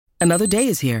Another day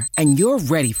is here, and you're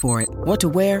ready for it. What to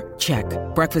wear? Check.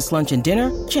 Breakfast, lunch, and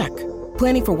dinner? Check.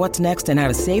 Planning for what's next and how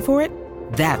to save for it?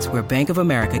 That's where Bank of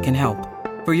America can help.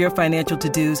 For your financial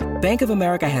to-dos, Bank of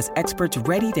America has experts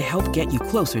ready to help get you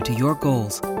closer to your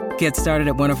goals. Get started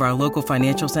at one of our local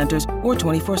financial centers or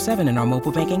 24/7 in our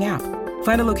mobile banking app.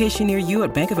 Find a location near you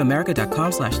at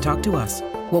bankofamerica.com/talktous.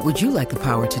 What would you like the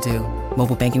power to do?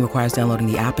 Mobile banking requires downloading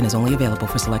the app and is only available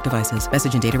for select devices.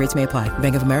 Message and data rates may apply.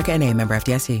 Bank of America N.A., member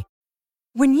FDIC.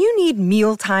 When you need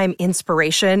mealtime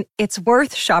inspiration, it's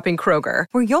worth shopping Kroger,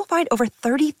 where you'll find over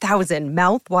 30,000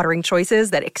 mouth-watering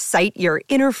choices that excite your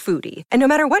inner foodie. And no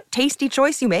matter what tasty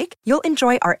choice you make, you'll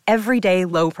enjoy our everyday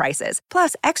low prices,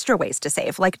 plus extra ways to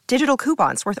save, like digital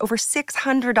coupons worth over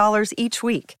 $600 each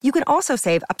week. You can also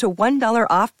save up to $1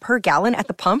 off per gallon at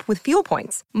the pump with fuel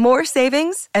points. More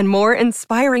savings and more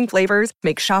inspiring flavors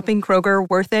make shopping Kroger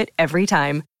worth it every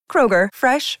time. Kroger,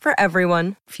 fresh for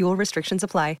everyone. Fuel restrictions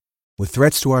apply. With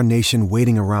threats to our nation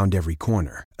waiting around every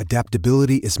corner,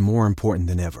 adaptability is more important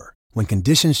than ever. When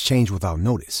conditions change without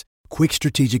notice, quick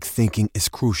strategic thinking is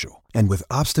crucial. And with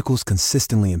obstacles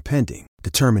consistently impending,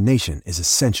 determination is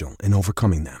essential in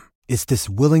overcoming them. It's this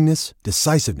willingness,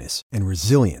 decisiveness, and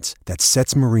resilience that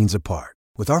sets Marines apart.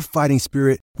 With our fighting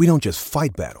spirit, we don't just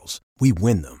fight battles, we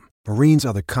win them. Marines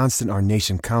are the constant our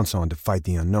nation counts on to fight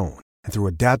the unknown. And through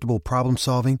adaptable problem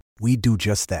solving, we do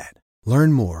just that.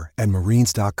 Learn more at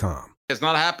marines.com. It's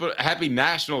not a happy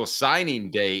National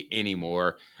Signing Day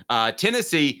anymore.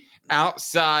 Tennessee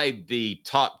outside the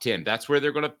top 10. That's where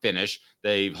they're going to finish.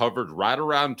 They've hovered right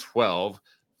around 12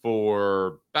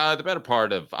 for the better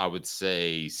part of, I would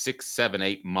say, 6, 7,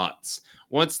 8 months.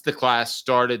 Once the class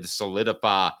started to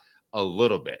solidify a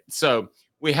little bit. So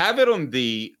we have it on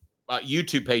the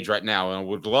YouTube page right now, and I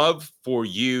would love for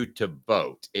you to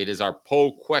vote. It is our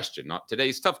poll question, not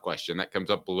today's tough question. That comes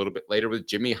up a little bit later with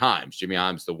Jimmy Himes. Jimmy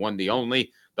Himes, the one, the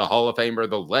only, the Hall of Famer,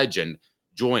 the legend,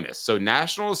 join us. So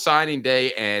National Signing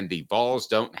Day and the Vols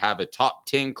don't have a top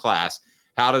 10 class.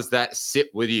 How does that sit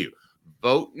with you?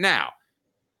 Vote now.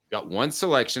 Got one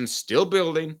selection, still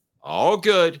building, all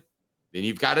good. Then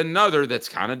you've got another that's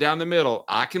kind of down the middle.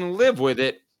 I can live with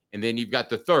it. And then you've got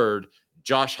the third,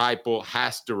 Josh Heupel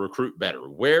has to recruit better.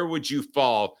 Where would you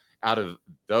fall out of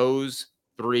those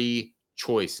three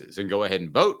choices? And go ahead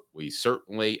and vote. We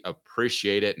certainly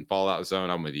appreciate it. And Fallout Zone,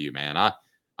 I'm with you, man.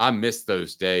 I miss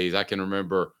those days. I can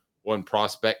remember one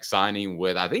prospect signing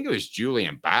with, I think it was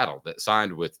Julian Battle that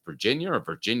signed with Virginia or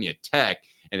Virginia Tech,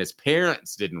 and his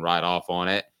parents didn't write off on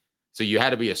it. So you had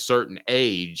to be a certain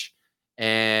age.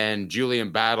 And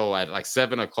Julian Battle at like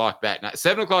 7 o'clock that night,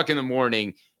 7 o'clock in the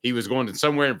morning, he was going to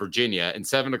somewhere in Virginia, and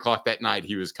 7 o'clock that night,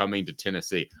 he was coming to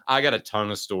Tennessee. I got a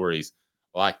ton of stories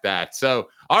like that. So,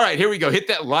 all right, here we go. Hit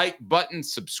that like button,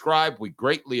 subscribe. We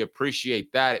greatly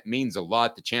appreciate that. It means a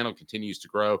lot. The channel continues to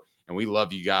grow, and we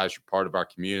love you guys. You're part of our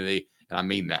community, and I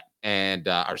mean that. And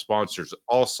our sponsors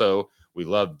also, we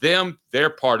love them. They're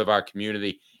part of our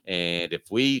community, and if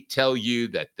we tell you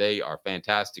that they are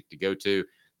fantastic to go to,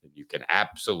 you can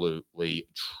absolutely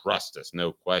trust us.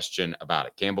 No question about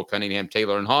it. Campbell, Cunningham,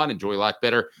 Taylor, and Hahn. Enjoy life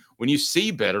better when you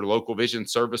see better. Local vision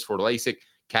service for LASIK,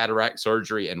 cataract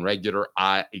surgery, and regular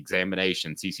eye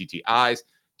examination.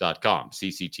 ccteyes.com.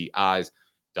 ccteyes.com.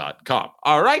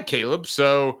 All right, Caleb.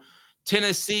 So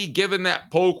Tennessee, given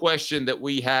that poll question that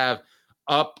we have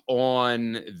up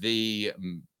on the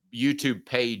YouTube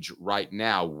page right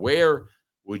now, where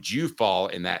would you fall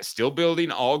in that? Still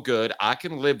building, all good. I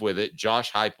can live with it.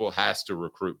 Josh Heupel has to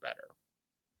recruit better.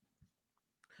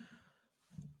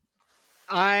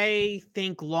 I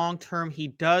think long-term he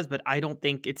does, but I don't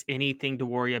think it's anything to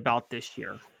worry about this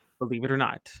year, believe it or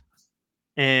not.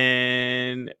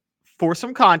 And for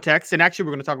some context, and actually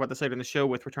we're going to talk about this later in the show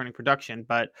with returning production,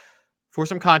 but for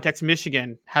some context,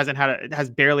 Michigan has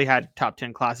barely had top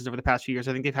 10 classes over the past few years.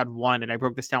 I think they've had one, and I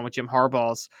broke this down with Jim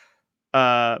Harbaugh's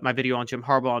my video on Jim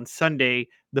Harbaugh on Sunday.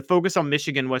 The focus on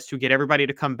Michigan was to get everybody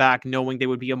to come back knowing they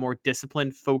would be a more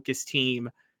disciplined, focused team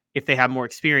if they have more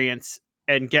experience,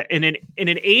 and get in an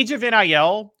age of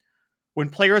NIL when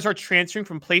players are transferring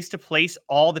from place to place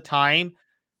all the time.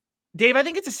 Dave, I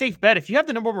think it's a safe bet. If you have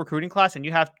the number one recruiting class and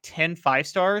you have 10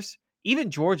 5-stars, even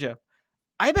Georgia,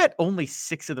 I bet only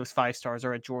 6 of those 5-stars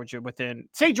are at Georgia within,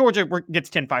 say Georgia gets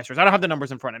 10 5-stars. I don't have the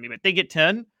numbers in front of me, but they get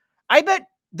 10. I bet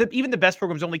even the best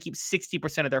programs only keep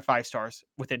 60% of their 5-stars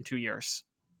within 2 years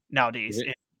nowadays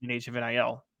in an age of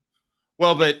NIL.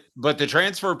 Well, but the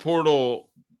transfer portal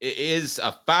is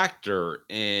a factor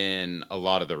in a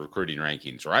lot of the recruiting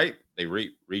rankings, right? They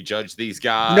rejudge these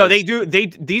guys. No, they do.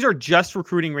 These are just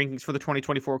recruiting rankings for the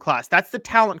 2024 class. That's the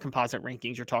talent composite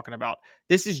rankings you're talking about.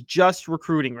 This is just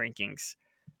recruiting rankings.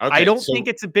 I Okay, don't think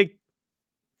it's a big.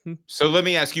 so let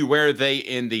me ask you, where are they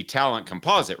in the talent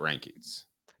composite rankings?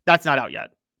 That's not out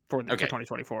yet for Okay.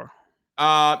 2024.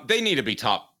 They need to be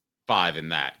top 5 in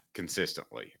that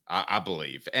consistently, I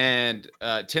believe. And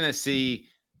Tennessee,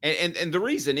 and the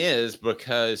reason is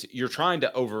because you're trying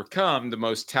to overcome the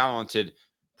most talented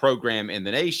program in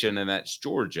the nation, and that's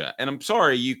Georgia. And I'm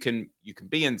sorry, you can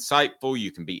be insightful,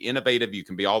 you can be innovative, you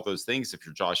can be all those things if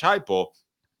you're Josh Heupel,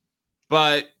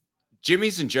 but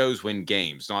Jimmys and Joes win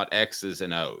games, not X's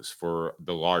and O's for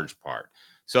the large part.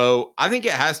 So I think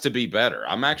it has to be better.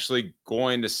 I'm actually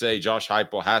going to say Josh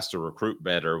Heupel has to recruit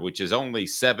better, which is only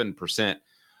 7%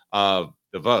 of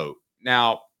the vote.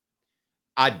 Now,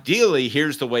 ideally,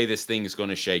 here's the way this thing is going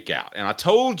to shake out. And I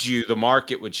told you the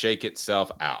market would shake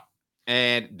itself out.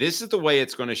 And this is the way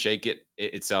it's going to shake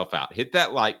itself out. Hit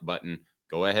that like button.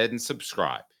 Go ahead and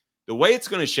subscribe. The way it's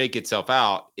going to shake itself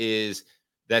out is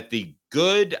that the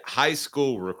good high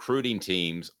school recruiting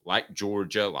teams like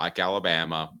Georgia, like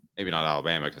Alabama, maybe not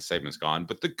Alabama because Saban's gone,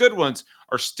 but the good ones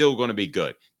are still going to be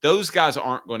good. Those guys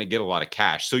aren't going to get a lot of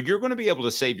cash. So you're going to be able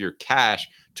to save your cash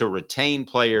to retain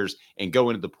players and go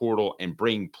into the portal and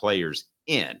bring players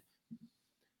in.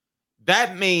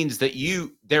 That means that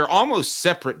they're almost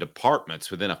separate departments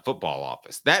within a football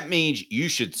office. That means you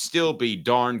should still be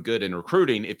darn good in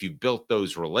recruiting if you built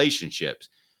those relationships.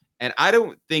 And I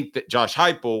don't think that Josh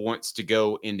Heupel wants to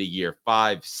go into year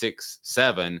 5, 6,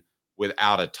 7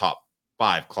 without a top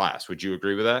 5 class. Would you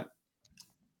agree with that?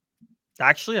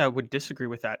 Actually, I would disagree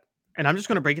with that. And I'm just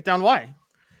going to break it down why.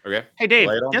 Okay. Hey, Dave,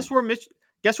 guess where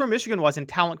Michigan was in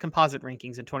talent composite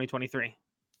rankings in 2023?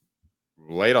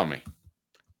 Lay it on me.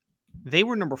 They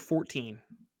were number 14,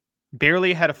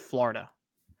 barely ahead of Florida.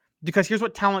 Because here's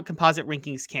what talent composite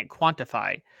rankings can't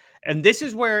quantify. And this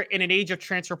is where, in an age of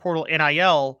transfer portal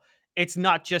NIL, it's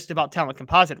not just about talent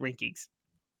composite rankings.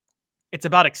 It's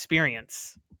about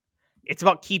experience. It's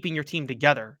about keeping your team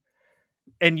together.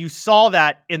 And you saw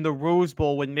that in the Rose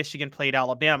Bowl when Michigan played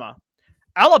Alabama.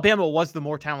 Alabama was the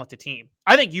more talented team.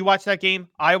 I think you watched that game.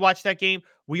 I watched that game.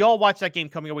 We all watched that game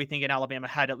coming away thinking Alabama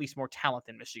had at least more talent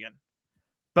than Michigan.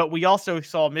 But we also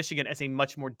saw Michigan as a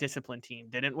much more disciplined team,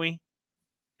 didn't we?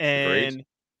 And Agreed.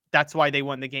 that's why they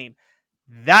won the game.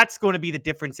 That's going to be the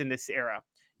difference in this era.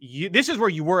 This is where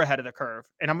you were ahead of the curve.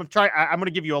 And I'm going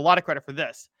to give you a lot of credit for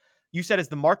this. You said as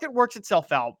the market works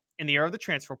itself out in the era of the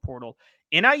transfer portal,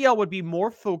 NIL would be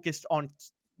more focused on,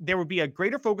 there would be a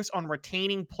greater focus on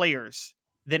retaining players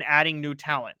than adding new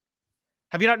talent.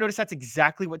 Have you not noticed that's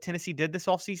exactly what Tennessee did this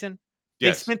offseason?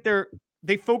 Yes.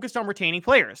 They focused on retaining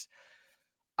players.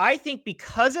 I think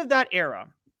because of that era,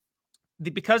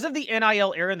 because of the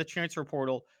NIL era and the transfer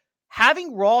portal,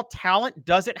 having raw talent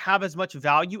doesn't have as much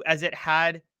value as it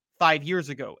had 5 years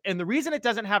ago. And the reason it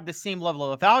doesn't have the same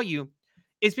level of value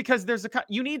is because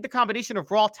you need the combination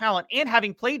of raw talent and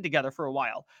having played together for a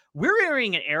while. We're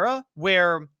entering an era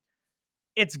where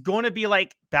it's going to be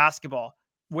like basketball,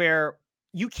 where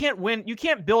you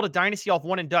can't build a dynasty off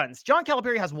one and dones. John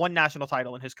Calipari has one national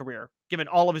title in his career, given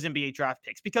all of his NBA draft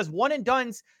picks, because one and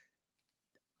dones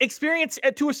experience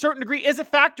to a certain degree is a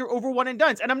factor over one and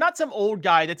dones. And I'm not some old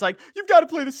guy that's like, you've got to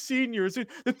play the seniors.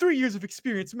 The 3 years of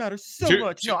experience matters so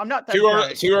much. No, I'm not that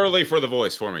guy. Too early for the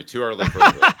voice for me. Too early for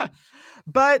the voice.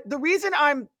 But the reason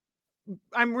I'm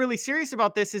really serious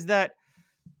about this is that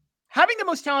having the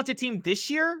most talented team this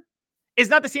year is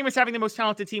not the same as having the most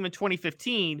talented team in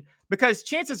 2015, because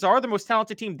chances are the most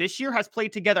talented team this year has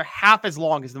played together half as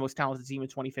long as the most talented team in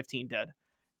 2015 did.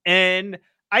 And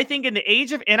I think in the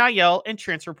age of NIL and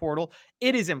transfer portal,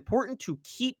 it is important to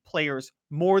keep players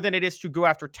more than it is to go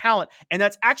after talent. And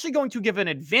that's actually going to give an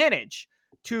advantage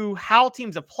to how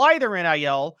teams apply their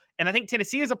NIL. And I think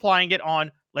Tennessee is applying it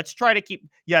on, let's try to keep,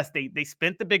 yes, they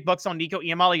spent the big bucks on Nico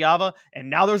Iamaleava, and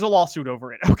now there's a lawsuit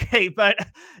over it. Okay. But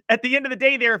at the end of the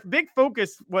day, their big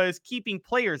focus was keeping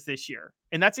players this year.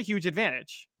 And that's a huge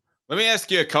advantage. Let me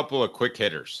ask you a couple of quick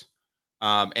hitters.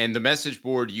 And the message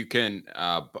board, you can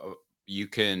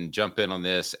jump in on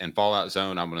this, and Fallout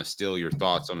Zone, I'm going to steal your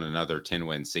thoughts on another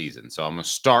 10-win season. So I'm going to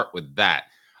start with that.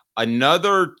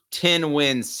 Another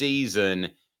 10-win season,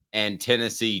 and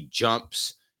Tennessee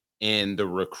jumps in the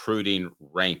recruiting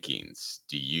rankings.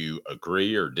 Do you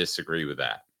agree or disagree with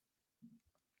that?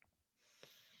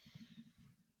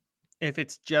 If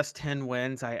it's just 10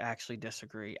 wins, I actually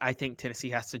disagree. I think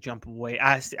Tennessee has to jump way.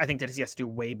 I think Tennessee has to do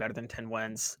way better than 10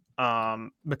 wins.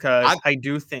 Because I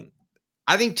do think.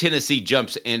 I think Tennessee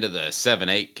jumps into the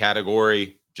 7-8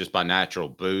 category just by natural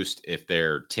boost if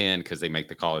they're 10, because they make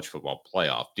the college football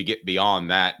playoff. To get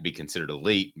beyond that, be considered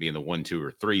elite, be in the 1, 2,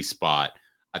 or 3 spot,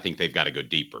 I think they've got to go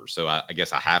deeper. So I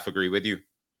guess I half agree with you,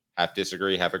 half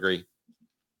disagree, half agree.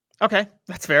 Okay,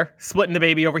 that's fair. Splitting the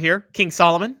baby over here. King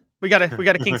Solomon. We got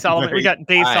a King Solomon. We got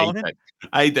Dave I hate Solomon. that.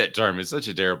 I hate that term. It's such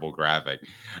a terrible graphic.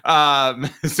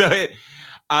 So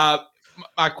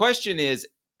my question is,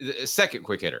 second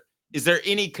quick hitter. Is there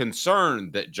any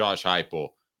concern that Josh Heupel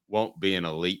won't be an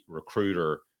elite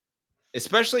recruiter,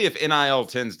 especially if NIL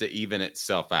tends to even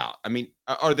itself out? I mean,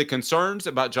 are the concerns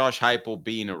about Josh Heupel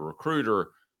being a recruiter,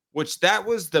 which that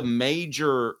was the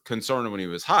major concern when he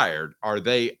was hired, are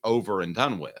they over and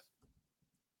done with?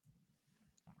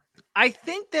 I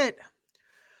think that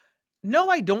no,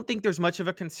 I don't think there's much of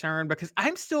a concern because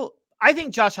I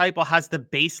think Josh Heupel has the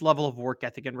base level of work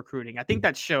ethic in recruiting. I think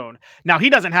that's shown. Now he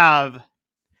doesn't have.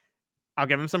 I'll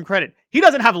give him some credit. He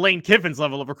doesn't have Lane Kiffin's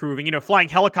level of recruiting, flying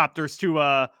helicopters to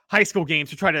high school games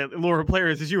to try to lure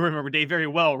players, as you remember, Dave, very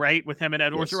well, right? With him and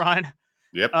Ed Yes. Orgeron.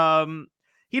 Yep.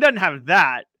 He doesn't have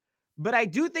that, but I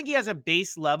do think he has a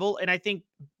base level. And I think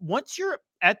once you're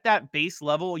at that base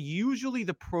level, usually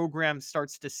the program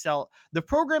starts to sell. The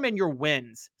program and your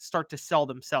wins start to sell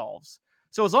themselves.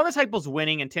 So as long as Heupel's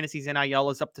winning and Tennessee's NIL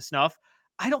is up to snuff,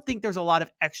 I don't think there's a lot of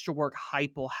extra work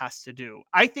Heupel has to do.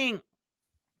 I think,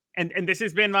 and this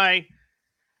has been I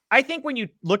think when you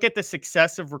look at the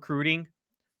success of recruiting,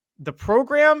 the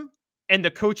program and the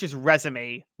coach's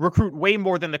resume recruit way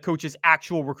more than the coach's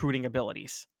actual recruiting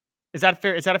abilities. Is that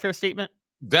fair? Is that a fair statement?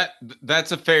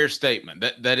 That's a fair statement.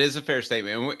 That is a fair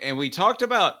statement. And we talked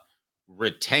about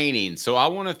retaining. So I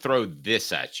want to throw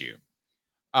this at you.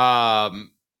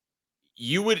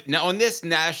 You would now on this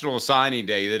National Signing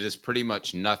Day that is pretty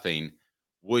much nothing.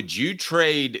 Would you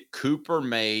trade Cooper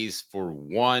Mays for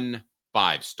 1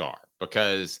 5-star?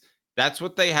 Because that's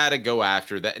what they had to go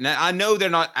after. That, and I know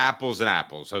they're not apples and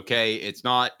apples, okay? It's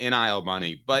not NIL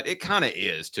money, but it kind of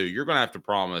is too. You're going to have to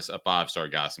promise a 5-star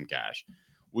guy some cash.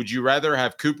 Would you rather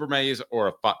have Cooper Mays or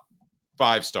a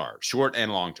 5-star, short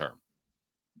and long term?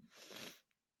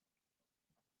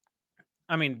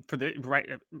 I mean, for the right,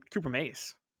 Cooper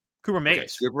Mays. Cooper Mays. Okay,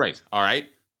 Cooper Mays. All right,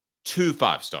 2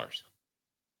 5-stars.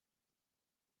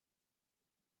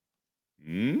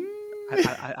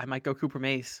 I might go Cooper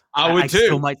Mays. I would too.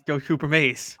 Still might go Cooper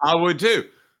Mays. I would too.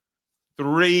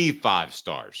 3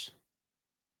 5-stars.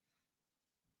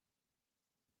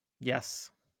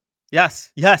 Yes.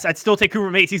 I'd still take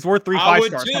Cooper Mays. He's worth 3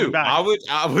 5-stars coming back.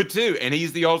 I would too. And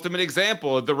he's the ultimate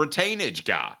example of the retainage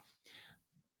guy.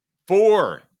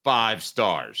 4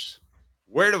 5-stars.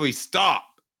 Where do we stop?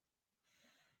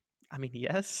 I mean,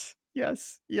 yes. I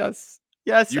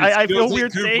feel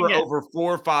weird Cooper saying it. Over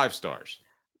 4 5-stars.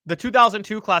 The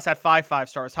 2002 class had 5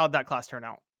 5-stars. How'd that class turn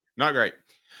out? Not great.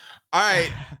 All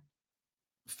right.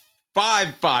 5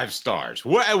 5-stars.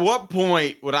 At what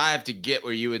point would I have to get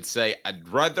where you would say, I'd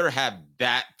rather have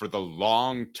that for the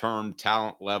long-term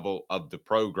talent level of the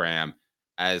program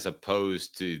as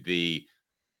opposed to the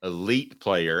elite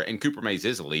player? And Cooper Mays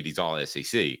is elite. He's all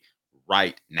SEC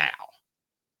right now.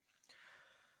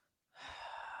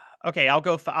 Okay, I'll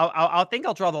go. I'll think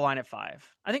I'll draw the line at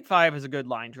 5. I think 5 is a good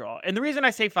line draw. And the reason I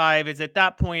say 5 is at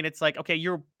that point, it's like, okay,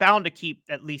 you're bound to keep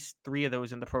at least 3 of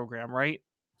those in the program, right?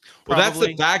 Well, that's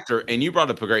the factor. And you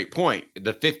brought up a great point.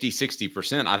 The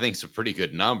 50-60%, I think, is a pretty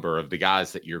good number of the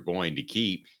guys that you're going to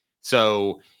keep.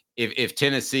 So if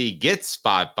Tennessee gets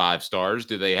 5 5-stars,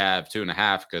 do they have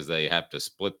 2.5 because they have to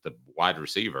split the wide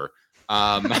receiver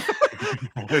at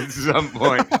some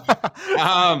point?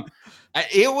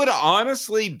 It would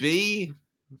honestly be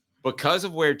because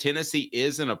of where Tennessee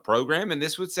is in a program, and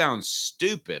this would sound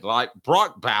stupid, like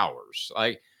Brock Bowers.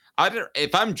 Like,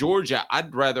 if I'm Georgia,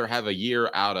 I'd rather have a year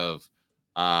out of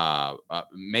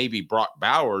maybe Brock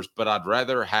Bowers, but I'd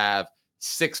rather have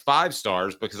 6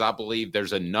 5-stars because I believe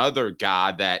there's another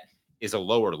guy that is a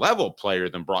lower level player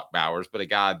than Brock Bowers, but a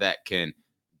guy that can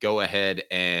go ahead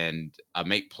and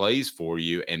make plays for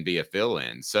you and be a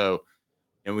fill-in. So,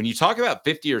 and when you talk about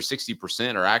 50 or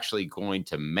 60% are actually going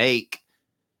to make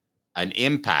an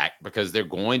impact because they're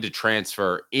going to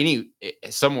transfer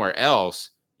somewhere else,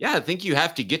 yeah, I think you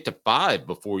have to get to 5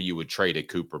 before you would trade a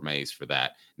Cooper Mays for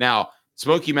that. Now,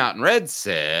 Smoky Mountain Red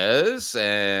says,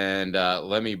 and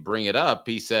let me bring it up.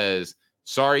 He says,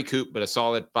 sorry, Coop, but a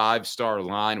solid 5-star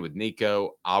line with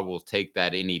Nico, I will take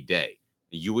that any day.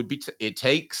 You would be. It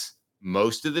takes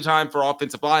most of the time for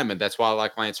offensive linemen. That's why I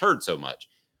like Lance Hurd so much.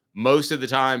 Most of the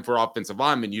time for offensive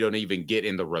linemen, you don't even get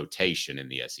in the rotation in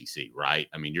the SEC, right?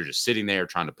 I mean, you're just sitting there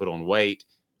trying to put on weight.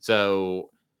 So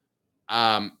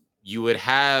you would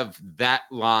have that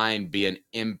line be an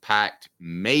impact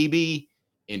maybe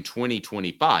in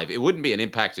 2025. It wouldn't be an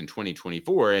impact in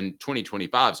 2024, and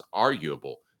 2025 is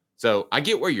arguable. So I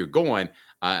get where you're going.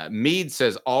 Mead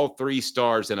says all 3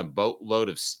 stars and a boatload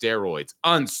of steroids.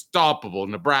 Unstoppable,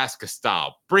 Nebraska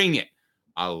style. Bring it.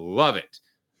 I love it.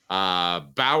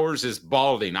 Bowers is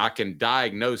balding. I can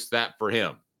diagnose that for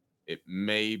him. It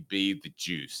may be the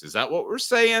juice. Is that what we're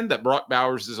saying? That Brock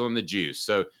Bowers is on the juice.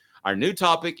 So our new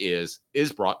topic is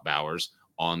Brock Bowers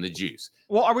on the juice?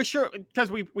 Well, are we sure?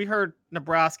 Because we heard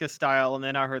Nebraska style, and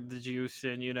then I heard the juice,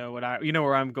 and you know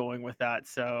where I'm going with that.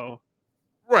 So,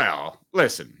 well,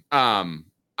 listen, I'm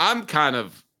kind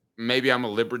of, maybe I'm a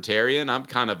libertarian. I'm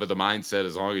kind of of the mindset,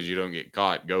 as long as you don't get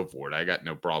caught, go for it. I got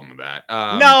no problem with that.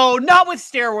 No, not with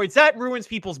steroids. That ruins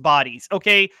people's bodies.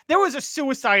 Okay, there was a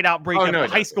suicide outbreak of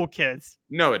high school kids.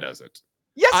 No, it doesn't.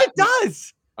 Yes, it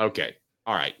does. Okay,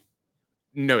 all right.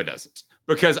 No, it doesn't.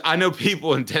 Because I know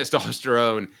people in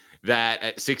testosterone that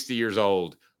at 60 years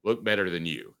old look better than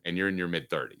you, and you're in your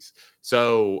mid-30s.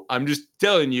 So I'm just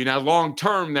telling you now, long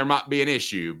term, there might be an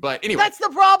issue. But anyway. That's the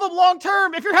problem long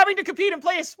term. If you're having to compete and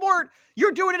play a sport,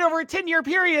 you're doing it over a 10-year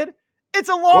period. It's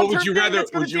a long term thing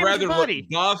that's going to damage your body.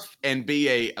 Look buff and be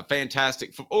a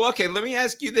fantastic football? Okay, let me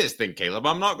ask you this then, Caleb.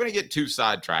 I'm not going to get too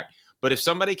sidetracked. But if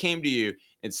somebody came to you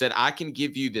and said, I can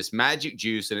give you this magic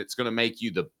juice and it's going to make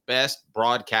you the best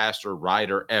broadcaster,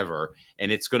 writer ever,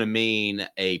 and it's going to mean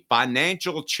a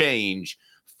financial change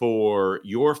for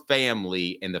your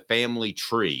family and the family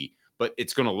tree, but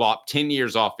it's going to lop 10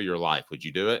 years off of your life, would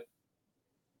you do it?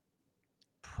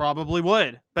 Probably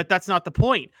would, but that's not the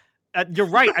point. You're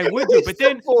right, I would do, but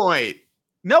then the point.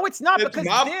 No, it's not, That's because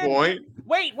my then, point.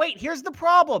 Wait, here's the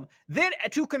problem. Then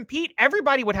to compete,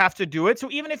 everybody would have to do it.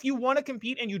 So even if you want to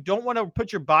compete and you don't want to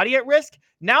put your body at risk,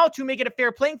 now to make it a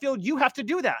fair playing field, you have to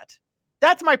do that.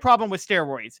 That's my problem with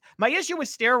steroids. My issue with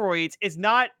steroids is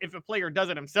not if a player does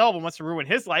it himself and wants to ruin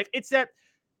his life. It's that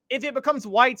if it becomes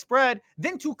widespread,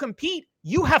 then to compete,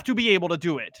 you have to be able to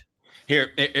do it.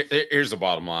 Here's the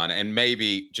bottom line, and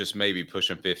maybe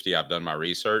pushing 50. I've done my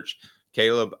research.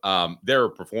 Caleb, there are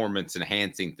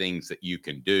performance-enhancing things that you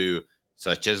can do,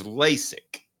 such as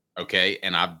LASIK, okay?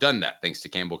 And I've done that thanks to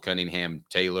Campbell, Cunningham,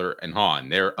 Taylor, and Hahn.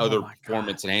 There are other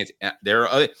performance-enhancing. There are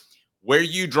other. Where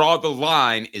you draw the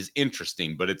line is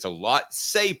interesting, but it's a lot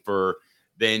safer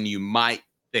than you might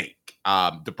think.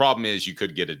 The problem is you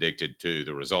could get addicted to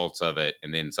the results of it,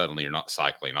 and then suddenly you're not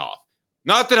cycling off.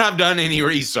 Not that I've done any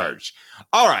research.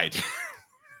 All right.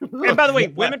 And by the way,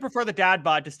 women prefer the dad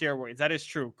bod to steroids. That is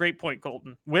true. Great point,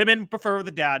 Colton. Women prefer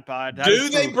the dad bod. Do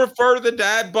they prefer the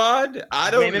dad bod? I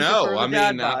don't know. I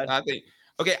mean, I think,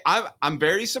 okay, I'm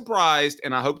very surprised,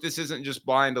 and I hope this isn't just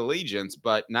blind allegiance,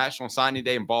 but National Signing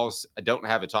Day and Vols don't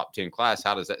have a top 10 class.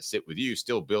 How does that sit with you?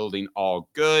 Still building, all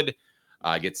good.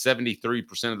 Get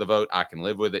 73% of the vote. I can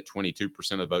live with it.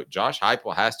 22% of the vote. Josh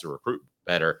Heupel has to recruit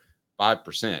better.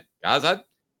 5%. Guys,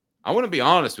 I want to be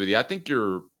honest with you. I think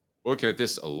you're looking at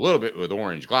this a little bit with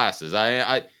orange glasses.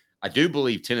 I do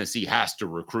believe Tennessee has to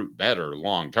recruit better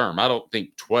long term. I don't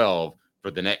think 12 for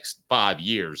the next 5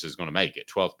 years is going to make it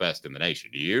 12th best in the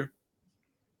nation. Do you?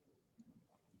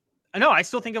 No, I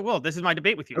still think it will. This is my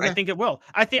debate with you. Okay. I think it will.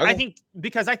 I think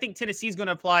because I think Tennessee's going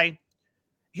to apply.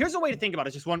 Here's a way to think about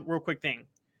it. Just one real quick thing.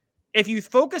 If you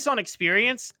focus on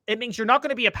experience, it means you're not going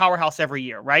to be a powerhouse every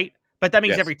year, right? But that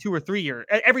means every 2 or 3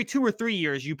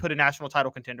 years, you put a national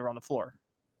title contender on the floor.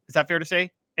 Is that fair to say?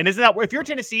 And isn't that, if you're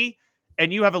Tennessee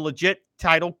and you have a legit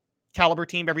title caliber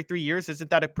team every 3 years, isn't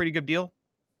that a pretty good deal?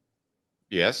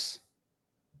 Yes.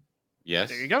 There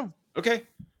you go. Okay.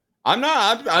 I'm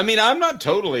not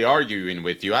totally arguing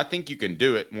with you. I think you can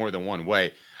do it more than one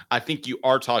way. I think you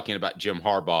are talking about Jim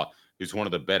Harbaugh, who's one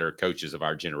of the better coaches of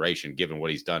our generation, given what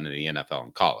he's done in the NFL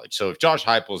and college. So if Josh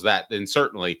Heupel's that, then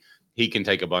certainly he can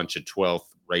take a bunch of 12th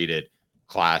rated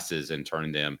classes and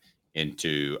turn them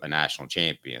into a national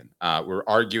champion. We're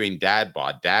arguing dad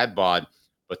bod,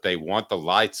 but they want the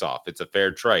lights off. It's a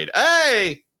fair trade.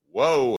 Hey, whoa.